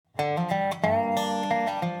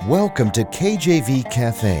Welcome to KJV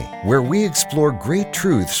Cafe, where we explore great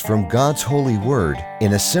truths from God's holy word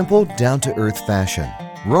in a simple, down-to-earth fashion.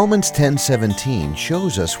 Romans 10:17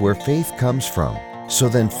 shows us where faith comes from. So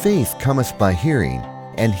then faith cometh by hearing,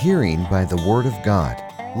 and hearing by the word of God.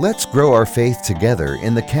 Let's grow our faith together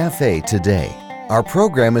in the cafe today. Our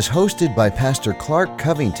program is hosted by Pastor Clark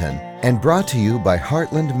Covington and brought to you by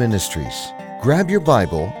Heartland Ministries. Grab your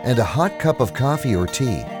Bible and a hot cup of coffee or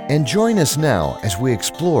tea and join us now as we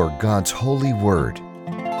explore God's holy word.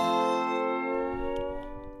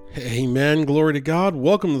 Amen. Glory to God.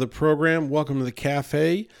 Welcome to the program. Welcome to the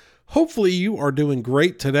cafe. Hopefully you are doing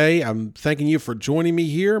great today. I'm thanking you for joining me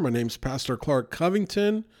here. My name is Pastor Clark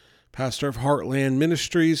Covington, pastor of Heartland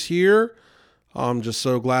Ministries here. I'm just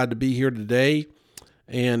so glad to be here today.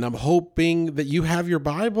 And I'm hoping that you have your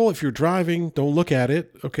Bible. If you're driving, don't look at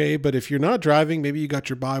it, okay? But if you're not driving, maybe you got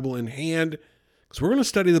your Bible in hand, because we're going to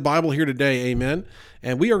study the Bible here today, amen?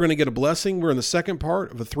 And we are going to get a blessing. We're in the second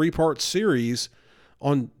part of a three-part series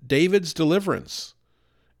on David's deliverance.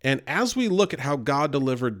 And as we look at how God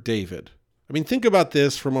delivered David, think about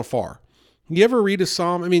this from afar. You ever read a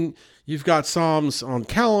psalm? You've got psalms on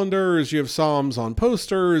calendars, you have psalms on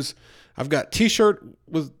posters. I've got t-shirt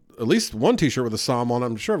with at least one t-shirt with a psalm on it.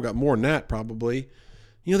 I'm sure I've got more than that probably.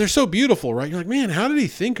 They're so beautiful, right? You're like, man, how did he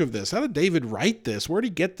think of this? How did David write this? Where did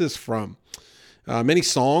he get this from? Many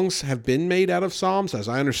songs have been made out of psalms. As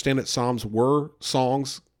I understand it, psalms were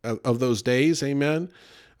songs of those days. Amen.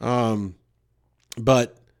 And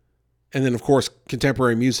then of course,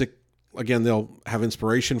 contemporary music, again, they'll have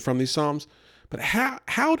inspiration from these psalms. But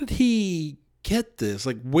how did he get this?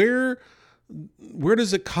 Like, where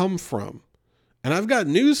does it come from? And I've got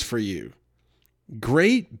news for you.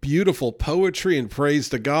 Great, beautiful poetry and praise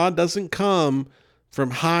to God doesn't come from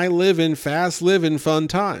high living, fast living, fun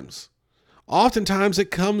times. Oftentimes it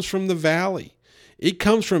comes from the valley. It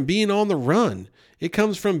comes from being on the run. It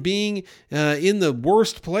comes from being in the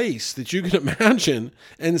worst place that you can imagine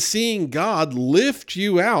and seeing God lift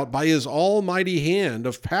you out by his almighty hand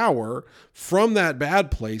of power from that bad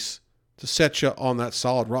place to set you on that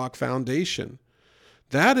solid rock foundation.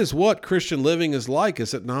 That is what Christian living is like,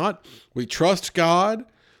 is it not? We trust God.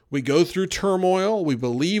 We go through turmoil. We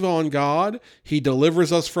believe on God. He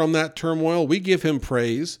delivers us from that turmoil. We give him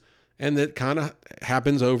praise. And that kind of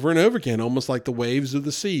happens over and over again, almost like the waves of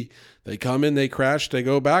the sea. They come in, they crash, they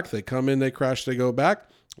go back. They come in, they crash, they go back,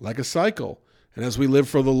 like a cycle. And as we live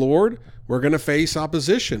for the Lord, we're going to face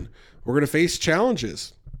opposition. We're going to face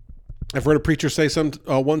challenges. I've heard a preacher say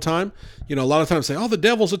one time, a lot of times say, the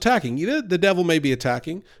devil's attacking. The devil may be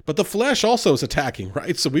attacking, but the flesh also is attacking,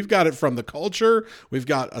 right? So we've got it from the culture. We've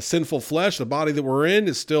got a sinful flesh. The body that we're in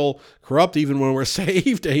is still corrupt even when we're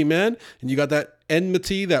saved, amen? And you got that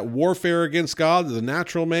enmity, that warfare against God, the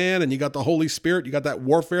natural man, and you got the Holy Spirit. You got that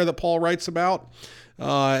warfare that Paul writes about.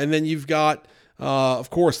 And then you've got, of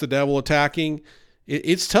course, the devil attacking.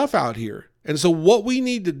 It's tough out here. And so what we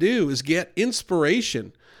need to do is get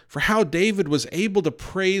inspiration for how David was able to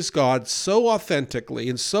praise God so authentically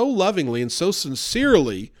and so lovingly and so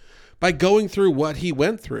sincerely by going through what he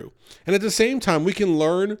went through. And at the same time, we can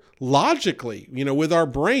learn logically, with our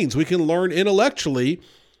brains, we can learn intellectually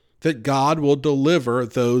that God will deliver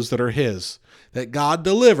those that are his, that God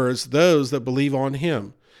delivers those that believe on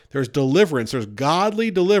him. There's deliverance, there's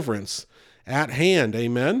godly deliverance at hand,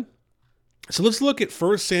 amen? So let's look at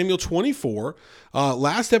 1 Samuel 24.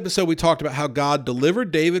 Last episode, we talked about how God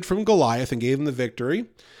delivered David from Goliath and gave him the victory.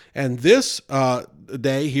 And this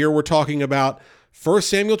day here, we're talking about 1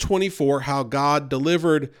 Samuel 24, how God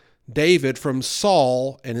delivered David from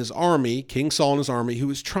Saul and his army, King Saul and his army, who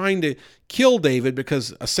was trying to kill David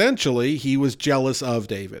because essentially he was jealous of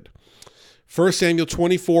David. 1 Samuel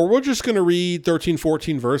 24, we're just going to read 13,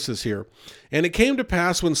 14 verses here. And it came to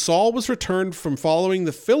pass when Saul was returned from following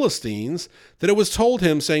the Philistines that it was told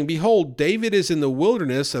him, saying, Behold, David is in the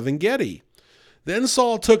wilderness of En-gedi. Then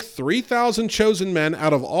Saul took 3,000 chosen men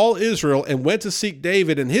out of all Israel and went to seek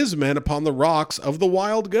David and his men upon the rocks of the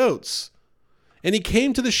wild goats. And he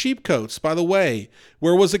came to the sheepcotes by the way,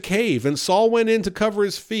 where was a cave, and Saul went in to cover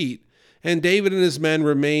his feet, and David and his men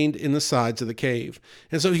remained in the sides of the cave.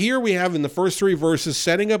 And so here we have in the first three verses,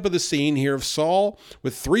 setting up of the scene here of Saul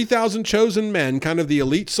with 3,000 chosen men, kind of the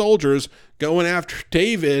elite soldiers, going after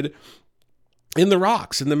David in the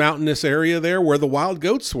rocks, in the mountainous area there where the wild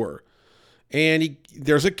goats were. And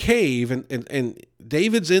there's a cave, and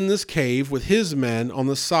David's in this cave with his men on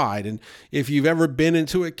the side. And if you've ever been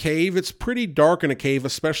into a cave, it's pretty dark in a cave,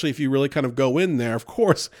 especially if you really kind of go in there. Of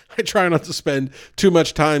course, I try not to spend too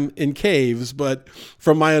much time in caves, but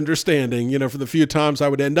from my understanding, for the few times I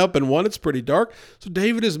would end up in one, it's pretty dark. So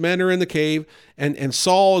David and his men are in the cave, and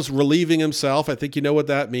Saul is relieving himself. I think you know what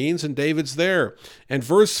that means. And David's there. And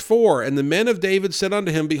verse 4, and the men of David said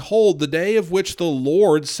unto him, Behold, the day of which the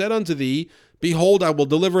Lord said unto thee, Behold, I will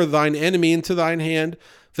deliver thine enemy into thine hand,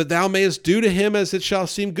 that thou mayest do to him as it shall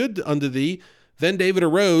seem good unto thee. Then David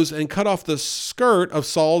arose and cut off the skirt of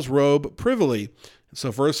Saul's robe privily.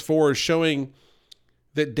 So verse 4 is showing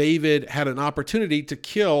that David had an opportunity to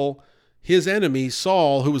kill his enemy,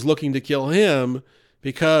 Saul, who was looking to kill him,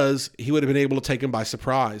 because he would have been able to take him by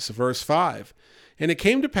surprise. Verse 5, and it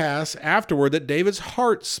came to pass afterward that David's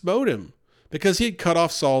heart smote him, because he had cut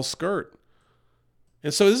off Saul's skirt.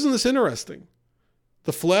 And so isn't this interesting?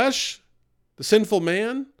 The flesh, the sinful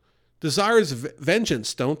man, desires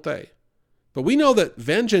vengeance, don't they? But we know that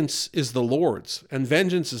vengeance is the Lord's, and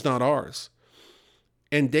vengeance is not ours.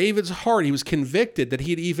 And David's heart, he was convicted that he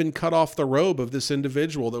had even cut off the robe of this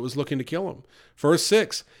individual that was looking to kill him. Verse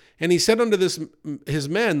 6, and he said unto his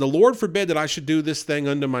men, The Lord forbid that I should do this thing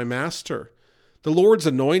unto my master, the Lord's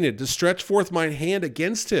anointed, to stretch forth mine hand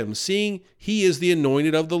against him, seeing he is the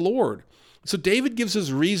anointed of the Lord. So David gives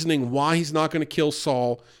his reasoning why he's not going to kill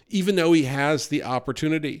Saul, even though he has the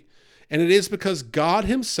opportunity. And it is because God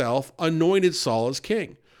himself anointed Saul as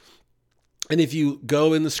king. And if you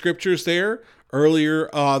go in the scriptures there, earlier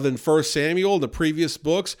than 1 Samuel, the previous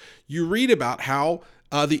books, you read about how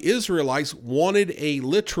the Israelites wanted a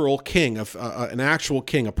literal king, an actual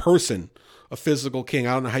king, a person, a physical king.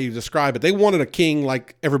 I don't know how you describe it. They wanted a king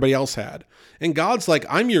like everybody else had. And God's like,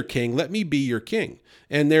 I'm your king. Let me be your king.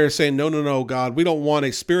 And they're saying, no, God, we don't want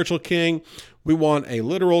a spiritual king. We want a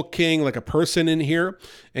literal king, like a person in here.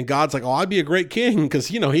 And God's like, I'd be a great king because,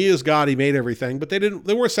 he is God. He made everything. But they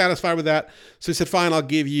weren't satisfied with that. So he said, fine, I'll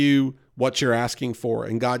give you what you're asking for.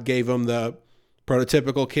 And God gave him the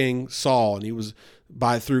prototypical king, Saul. And he was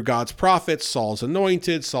through God's prophets, Saul's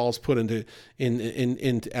anointed. Saul's put into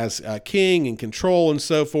as a king and control and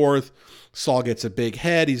so forth. Saul gets a big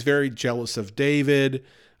head. He's very jealous of David.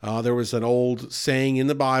 There was an old saying in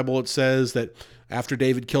the Bible. It says that after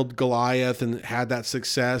David killed Goliath and had that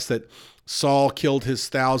success, that Saul killed his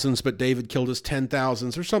thousands, but David killed his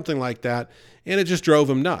 10,000s or something like that. And it just drove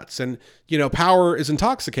him nuts. And, power is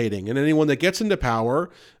intoxicating. And anyone that gets into power,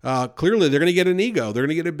 clearly they're going to get an ego. They're going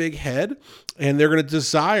to get a big head. And they're going to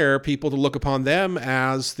desire people to look upon them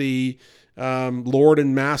as the Lord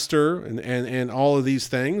and Master and all of these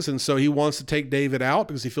things. And so he wants to take David out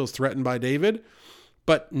because he feels threatened by David.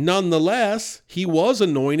 But nonetheless, he was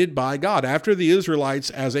anointed by God. After the Israelites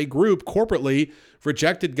as a group corporately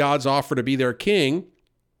rejected God's offer to be their king,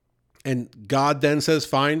 and God then says,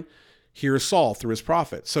 fine, here's Saul through his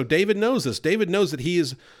prophet. So David knows this. David knows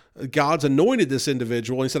that God's anointed this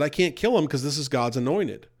individual. And he said, I can't kill him because this is God's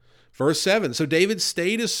anointed. Verse 7, so David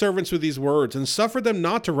stayed his servants with these words and suffered them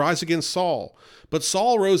not to rise against Saul. But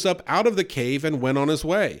Saul rose up out of the cave and went on his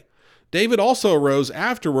way. David also arose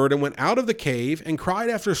afterward and went out of the cave and cried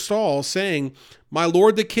after Saul, saying, My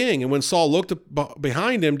lord the king. And when Saul looked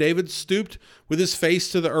behind him, David stooped with his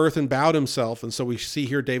face to the earth and bowed himself. And so we see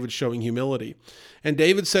here David showing humility. And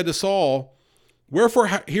David said to Saul, Wherefore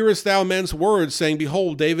hearest thou men's words, saying,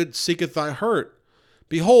 Behold, David seeketh thy hurt.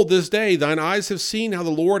 Behold, this day thine eyes have seen how the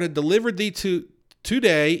Lord had delivered thee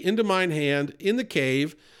today into mine hand in the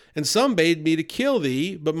cave, and some bade me to kill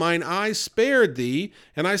thee, but mine eyes spared thee.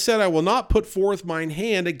 And I said, I will not put forth mine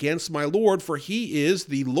hand against my Lord, for he is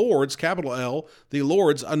the Lord's, capital L, the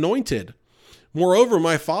Lord's anointed. Moreover,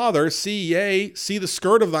 my father, see the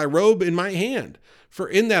skirt of thy robe in my hand. For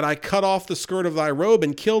in that I cut off the skirt of thy robe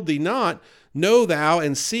and killed thee not. Know thou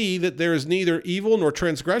and see that there is neither evil nor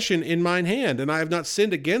transgression in mine hand, and I have not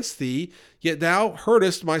sinned against thee, yet thou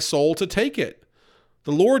hurtest my soul to take it.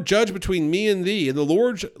 The Lord judge between me and thee, and the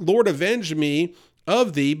Lord avenge me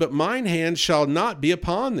of thee, but mine hand shall not be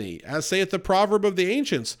upon thee. As saith the proverb of the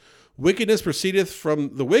ancients, wickedness proceedeth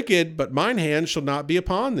from the wicked, but mine hand shall not be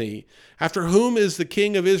upon thee. After whom is the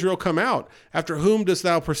king of Israel come out? After whom dost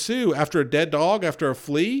thou pursue? After a dead dog? After a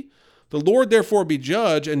flea? The Lord therefore be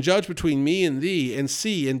judge, and judge between me and thee, and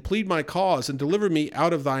see, and plead my cause, and deliver me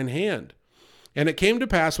out of thine hand. And it came to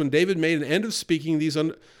pass, when David made an end of speaking these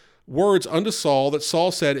words unto Saul, that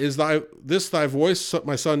Saul said, Is this thy voice,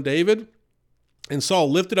 my son David? And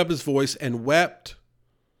Saul lifted up his voice and wept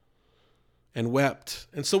and wept.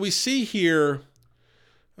 And so we see here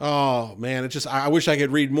Oh man, I wish I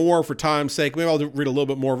could read more for time's sake. Maybe I'll read a little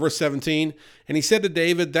bit more. Verse 17. And he said to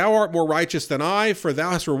David, thou art more righteous than I, for thou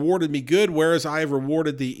hast rewarded me good, whereas I have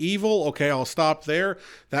rewarded thee evil. Okay, I'll stop there.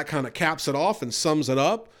 That kind of caps it off and sums it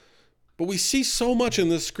up. But we see so much in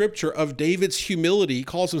this scripture of David's humility. He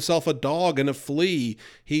calls himself a dog and a flea.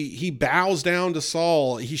 He bows down to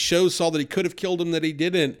Saul. He shows Saul that he could have killed him, that he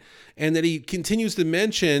didn't. And that he continues to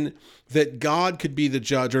mention that God could be the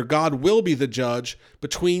judge, or God will be the judge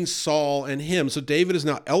between Saul and him. So David is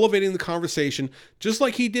now elevating the conversation, just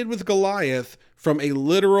like he did with Goliath, from a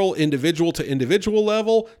literal individual to individual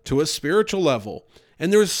level to a spiritual level.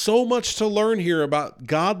 And there's so much to learn here about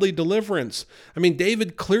godly deliverance. I mean,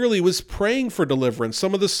 David clearly was praying for deliverance.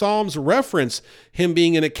 Some of the Psalms reference him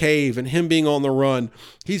being in a cave and him being on the run.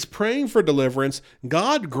 He's praying for deliverance.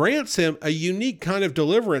 God grants him a unique kind of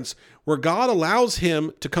deliverance where God allows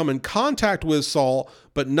him to come in contact with Saul,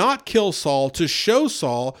 but not kill Saul, to show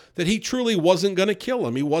Saul that he truly wasn't going to kill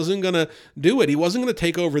him. He wasn't going to do it. He wasn't going to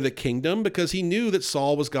take over the kingdom, because he knew that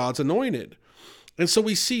Saul was God's anointed. And so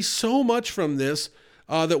we see so much from this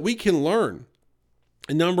that we can learn.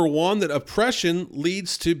 And number one, that oppression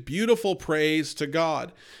leads to beautiful praise to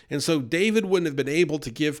God. And so David wouldn't have been able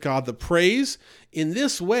to give God the praise in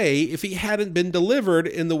this way if he hadn't been delivered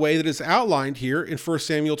in the way that is outlined here in 1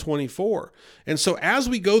 Samuel 24. And so as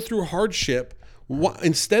we go through hardship,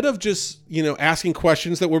 instead of just, asking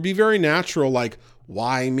questions that would be very natural, like,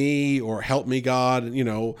 why me, or help me, God,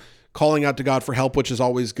 calling out to God for help, which is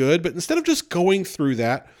always good. But instead of just going through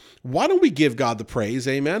that, why don't we give God the praise?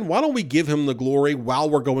 Amen. Why don't we give him the glory while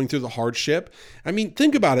we're going through the hardship? I mean,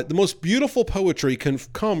 think about it. The most beautiful poetry can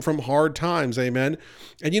come from hard times. Amen.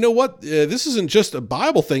 And you know what? This isn't just a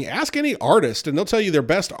Bible thing. Ask any artist and they'll tell you their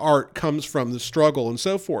best art comes from the struggle and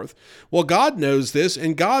so forth. Well, God knows this,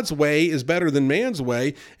 and God's way is better than man's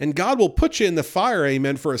way. And God will put you in the fire,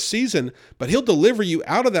 amen, for a season, but he'll deliver you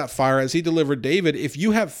out of that fire as he delivered David if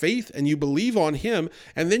you have faith and you believe on him.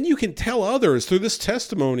 And then you can tell others through this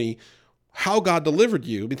testimony how God delivered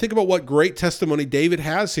you. I mean, think about what great testimony David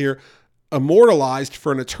has here, immortalized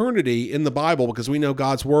for an eternity in the Bible, because we know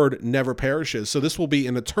God's word never perishes. So this will be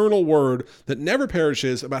an eternal word that never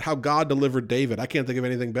perishes about how God delivered David. I can't think of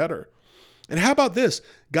anything better. And how about this?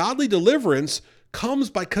 Godly deliverance comes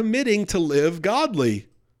by committing to live godly.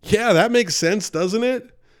 Yeah, that makes sense, doesn't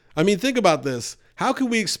it? I mean, think about this. How can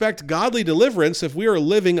we expect godly deliverance if we are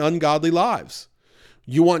living ungodly lives?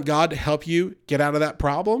 You want God to help you get out of that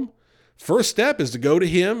problem? First step is to go to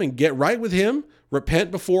him and get right with him,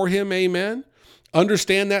 repent before him, amen.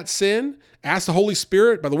 Understand that sin, ask the Holy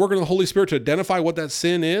Spirit, by the work of the Holy Spirit, to identify what that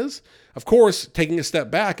sin is. Of course, taking a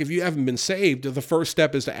step back, if you haven't been saved, the first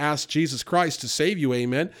step is to ask Jesus Christ to save you,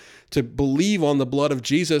 amen, to believe on the blood of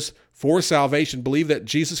Jesus for salvation, believe that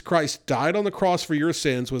Jesus Christ died on the cross for your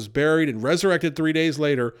sins, was buried and resurrected 3 days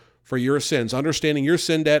later for your sins, understanding your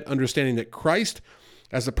sin debt, understanding that Christ,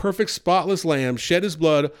 as the perfect spotless lamb, shed his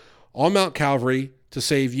blood on Mount Calvary to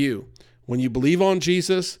save you. When you believe on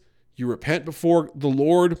Jesus, you repent before the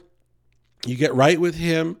Lord, you get right with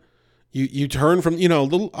him, you turn from,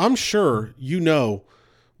 I'm sure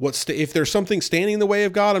if there's something standing in the way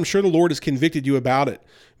of God, I'm sure the Lord has convicted you about it.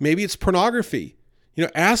 Maybe it's pornography.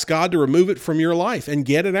 Ask God to remove it from your life and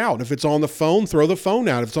get it out. If it's on the phone, throw the phone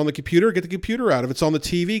out. If it's on the computer, get the computer out. If it's on the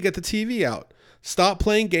TV, get the TV out. Stop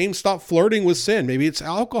playing games. Stop flirting with sin. Maybe it's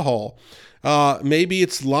alcohol. Maybe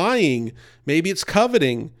it's lying. Maybe it's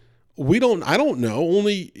coveting. I don't know.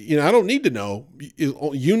 Only, I don't need to know.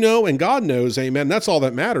 And God knows, amen. That's all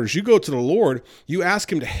that matters. You go to the Lord, you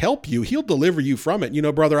ask him to help you. He'll deliver you from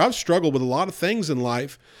it. Brother, I've struggled with a lot of things in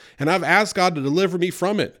life, and I've asked God to deliver me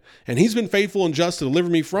from it. And he's been faithful and just to deliver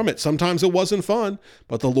me from it. Sometimes it wasn't fun,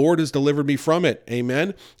 but the Lord has delivered me from it.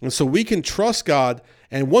 Amen. And so we can trust God.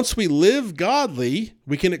 And once we live godly,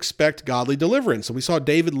 we can expect godly deliverance. So we saw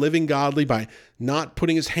David living godly by not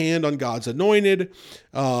putting his hand on God's anointed,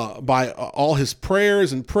 by all his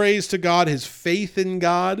prayers and praise to God, his faith in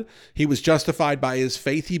God. He was justified by his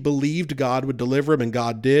faith. He believed God would deliver him, and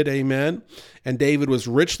God did. Amen. And David was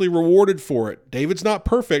richly rewarded for it. David's not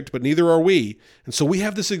perfect, but neither are we. And so we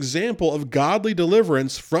have this example of godly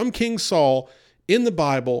deliverance from King Saul in the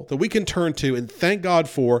Bible that we can turn to and thank God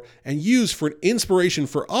for and use for an inspiration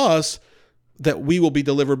for us, that we will be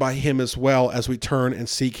delivered by him as well as we turn and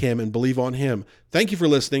seek him and believe on him. Thank you for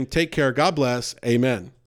listening. Take care. God bless.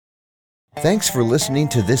 Amen. Thanks for listening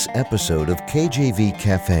to this episode of KJV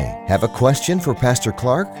Cafe. Have a question for Pastor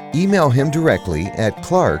Clark? Email him directly at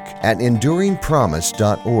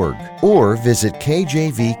clark@enduringpromise.org or visit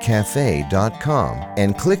kjvcafe.com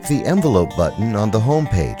and click the envelope button on the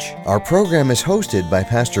homepage. Our program is hosted by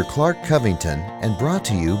Pastor Clark Covington and brought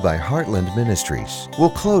to you by Heartland Ministries. We'll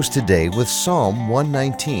close today with Psalm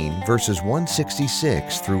 119, verses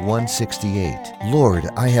 166 through 168. Lord,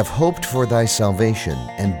 I have hoped for thy salvation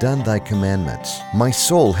and done thy commandments. My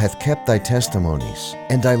soul hath kept thy testimonies,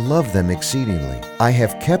 and I love them exceedingly. I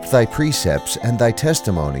have kept thy precepts and thy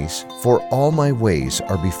testimonies, for all my ways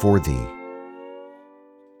are before thee.